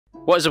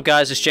What is up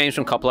guys, it's James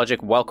from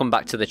CopLogic. Welcome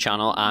back to the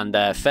channel, and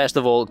first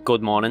of all,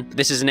 good morning.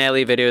 This is an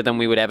earlier video than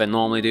we would ever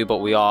normally do, but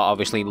we are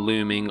obviously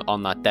looming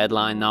on that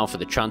deadline now for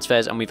the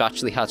transfers, and we've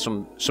actually had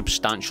some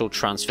substantial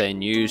transfer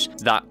news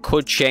that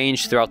could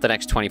change throughout the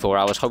next 24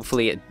 hours.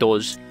 Hopefully it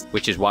does,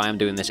 which is why I'm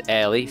doing this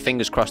early.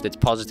 Fingers crossed it's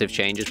positive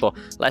changes, but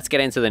let's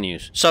get into the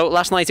news. So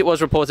last night it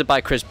was reported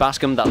by Chris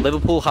Bascom that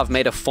Liverpool have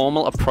made a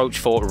formal approach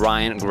for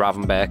Ryan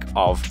Gravenberch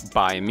of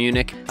Bayern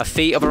Munich. A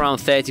fee of around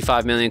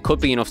 35 million could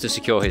be enough to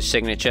secure his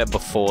signature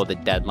before the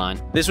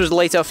deadline. This was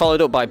later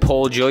followed up by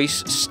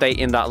Joyce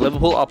stating that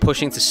Liverpool are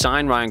pushing to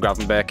sign Ryan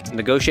Gravenberch.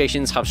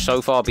 Negotiations have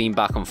so far been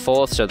back and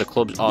forth, so the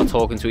clubs are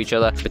talking to each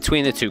other.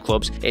 Between the two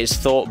clubs, it is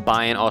thought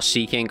Bayern are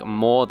seeking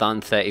more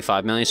than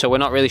 35 million, so we're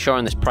not really sure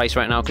on this price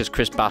right now because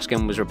Chris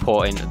Bascom was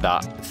reporting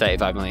that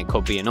 35 million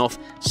could be enough.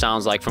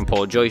 Sounds like from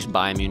Joyce,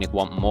 Bayern Munich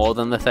want more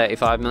than the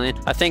 35 million.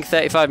 I think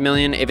 35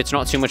 million, if it's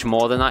not too much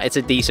more than that, it's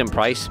a decent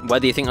price.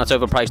 Whether you think that's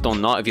overpriced or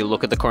not, if you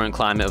look at the current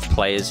climate of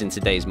players in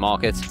today's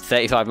market,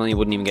 35 million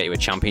wouldn't even get you a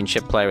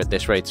championship player at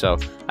this rate, so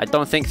I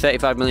don't think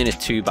 35 million is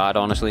too bad,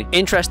 honestly.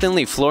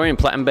 Interestingly, Florian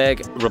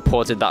Plettenberg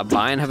reported that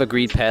Bayern have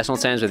agreed personal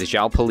terms with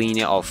João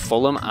Palhinha of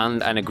Fulham,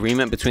 and an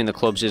agreement between the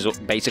clubs is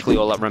basically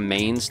all that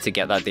remains to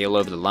get that deal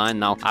over the line.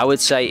 Now, I would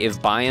say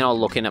if Bayern are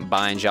looking at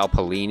buying João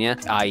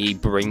Palhinha, i.e.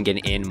 bringing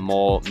in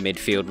more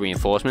midfield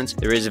reinforcements,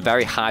 there is a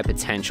very high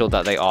potential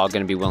that they are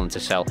going to be willing to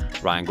sell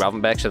Ryan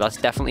Gravenberch, so that's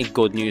definitely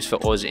good news for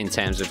us in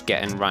terms of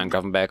getting Ryan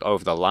Gravenberch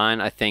over the line.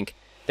 I think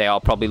they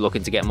are probably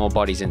looking to get more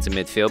bodies into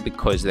midfield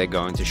because they're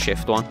going to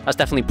shift one. That's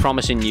definitely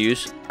promising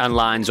news and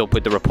lines up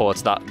with the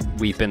reports that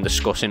we've been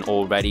discussing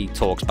already,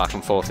 talks back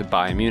and forth with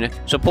Bayern Munich.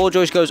 So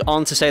Joyce goes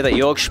on to say that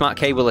Jorg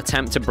Schmadtke will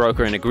attempt to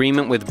broker an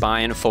agreement with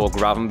Bayern for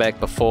Gravenberch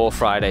before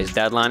Friday's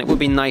deadline. It would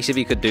be nice if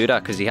he could do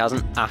that because he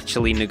hasn't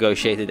actually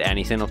negotiated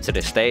anything up to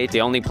this stage.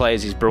 The only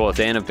players he's brought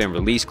in have been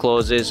release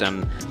clauses,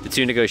 and the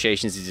two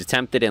negotiations he's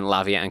attempted in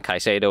Lavia and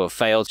Caicedo have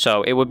failed.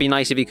 So it would be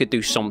nice if he could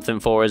do something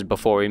for us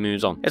before he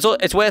moves on.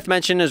 It's worth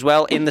mentioning as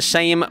well, in the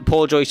same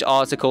Joyce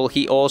article,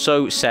 he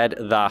also said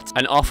that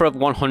an offer of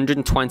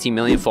 120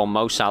 million for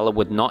Mo Salah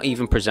would not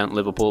even present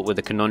Liverpool with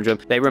a conundrum.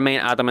 They remain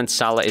adamant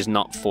Salah is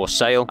not for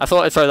sale. I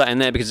thought I'd throw that in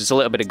there because it's a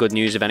little bit of good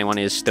news if anyone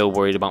is still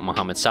worried about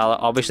Mohamed Salah.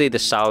 Obviously, the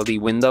Saudi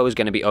window is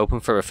going to be open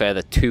for a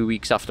further 2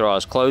 weeks after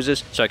ours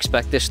closes, so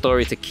expect this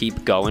story to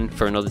keep going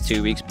for another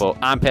 2 weeks, but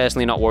I'm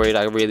personally not worried.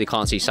 I really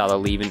can't see Salah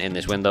leaving in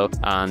this window,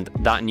 and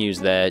that news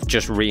there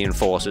just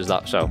reinforces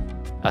that, so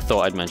I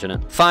thought I'd mention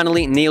it.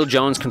 Finally, Neil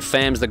Jones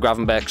confirms the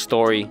Gravenberch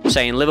story,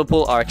 saying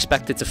Liverpool are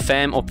expected to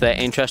firm up their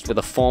interest with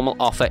a formal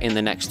offer in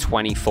the next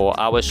 24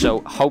 hours.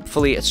 So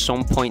hopefully at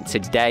some point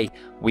today,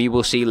 we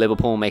will see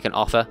Liverpool make an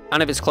offer.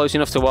 And if it's close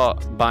enough to what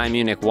Bayern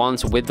Munich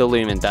wants with the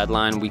looming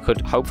deadline, we could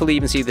hopefully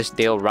even see this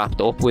deal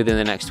wrapped up within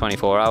the next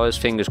 24 hours.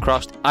 Fingers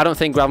crossed. I don't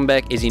think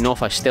Gravenberch is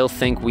enough. I still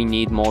think we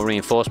need more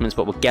reinforcements,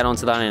 but we'll get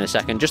onto that in a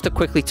second. Just to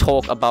quickly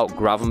talk about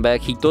Gravenberch,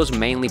 he does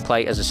mainly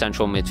play as a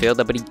central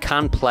midfielder, but he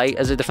can play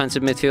as a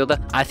defensive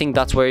midfielder. I think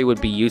that's where he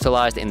would be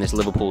utilised in this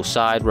Liverpool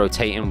side,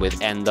 rotating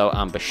with Endo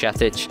and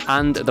Bajcetic.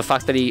 And the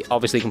fact that he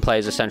obviously can play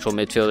as a central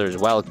midfielder as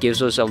well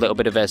gives us a little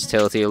bit of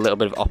versatility, a little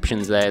bit of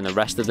options there in the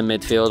rest of the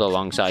midfield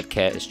alongside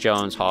Curtis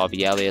Jones,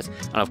 Harvey Elliott,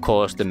 and of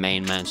course the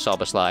main men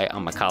Szoboszlai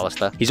and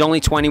McAllister. He's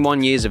only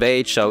 21 years of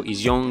age, so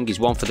he's young, he's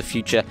one for the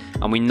future,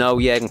 and we know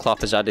Jurgen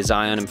Klopp has had his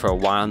eye on him for a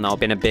while now,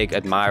 been a big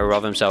admirer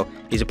of him, so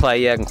he's a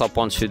player Jurgen Klopp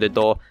wants through the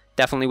door.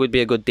 Definitely would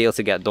be a good deal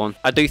to get done.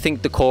 I do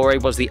think Decore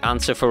was the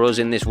answer for us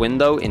in this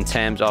window in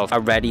terms of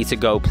a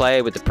ready-to-go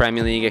player with the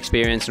Premier League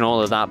experience and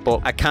all of that, but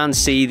I can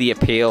see the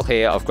appeal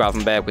here of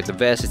Gravenberch with the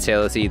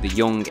versatility, the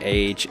young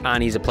age,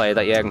 and he's a player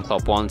that Jurgen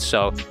Klopp wants,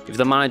 so if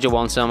the manager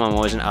wants him, I'm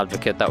always an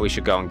advocate that we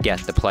should go and get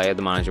the player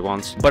the manager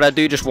wants. But I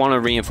do just want to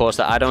reinforce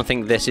that I don't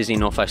think this is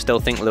enough. I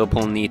still think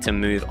Liverpool need to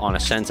move on a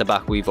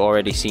centre-back. We've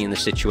already seen the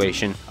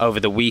situation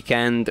over the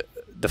weekend.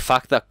 The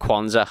fact that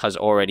Kwanzaa has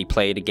already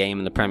played a game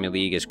in the Premier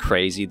League is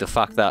crazy. The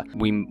fact that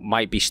we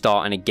might be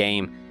starting a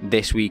game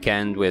this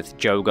weekend with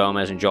Joe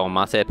Gomez and Joel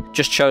Matip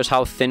just shows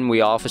how thin we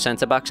are for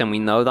centre-backs, and we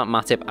know that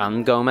Matip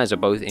and Gomez are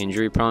both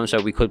injury-prone,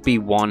 so we could be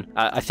one,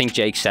 I think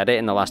Jake said it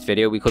in the last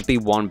video, we could be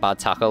one bad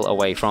tackle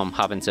away from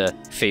having to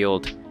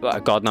field,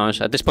 God knows.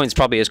 At this point, it's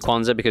probably is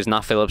Kwanzaa because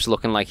Nat Phillips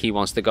looking like he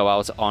wants to go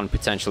out on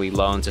potentially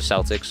loan to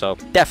Celtic, so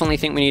definitely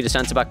think we need a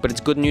centre-back, but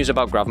it's good news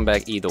about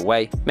Gravenberch either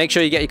way. Make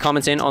sure you get your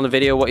comments in on the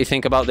video, what you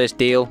think about this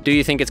deal. Do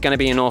you think it's going to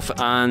be enough?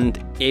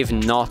 And if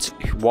not,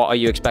 what are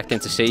you expecting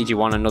to see? Do you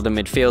want another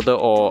midfielder,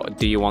 or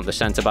do you want the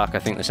centre-back? I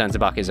think the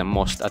centre-back is a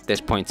must at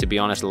this point, to be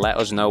honest. Let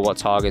us know what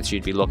targets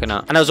you'd be looking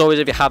at. And as always,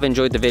 if you have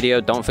enjoyed the video,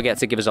 don't forget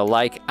to give us a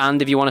like.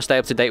 And if you want to stay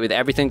up to date with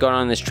everything going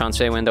on in this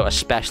transfer window,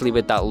 especially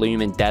with that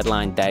looming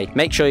deadline day,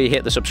 make sure you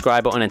hit the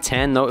subscribe button and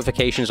turn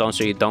notifications on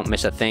so you don't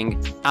miss a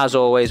thing. As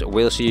always,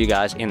 we'll see you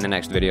guys in the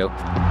next video.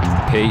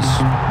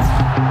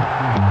 Peace.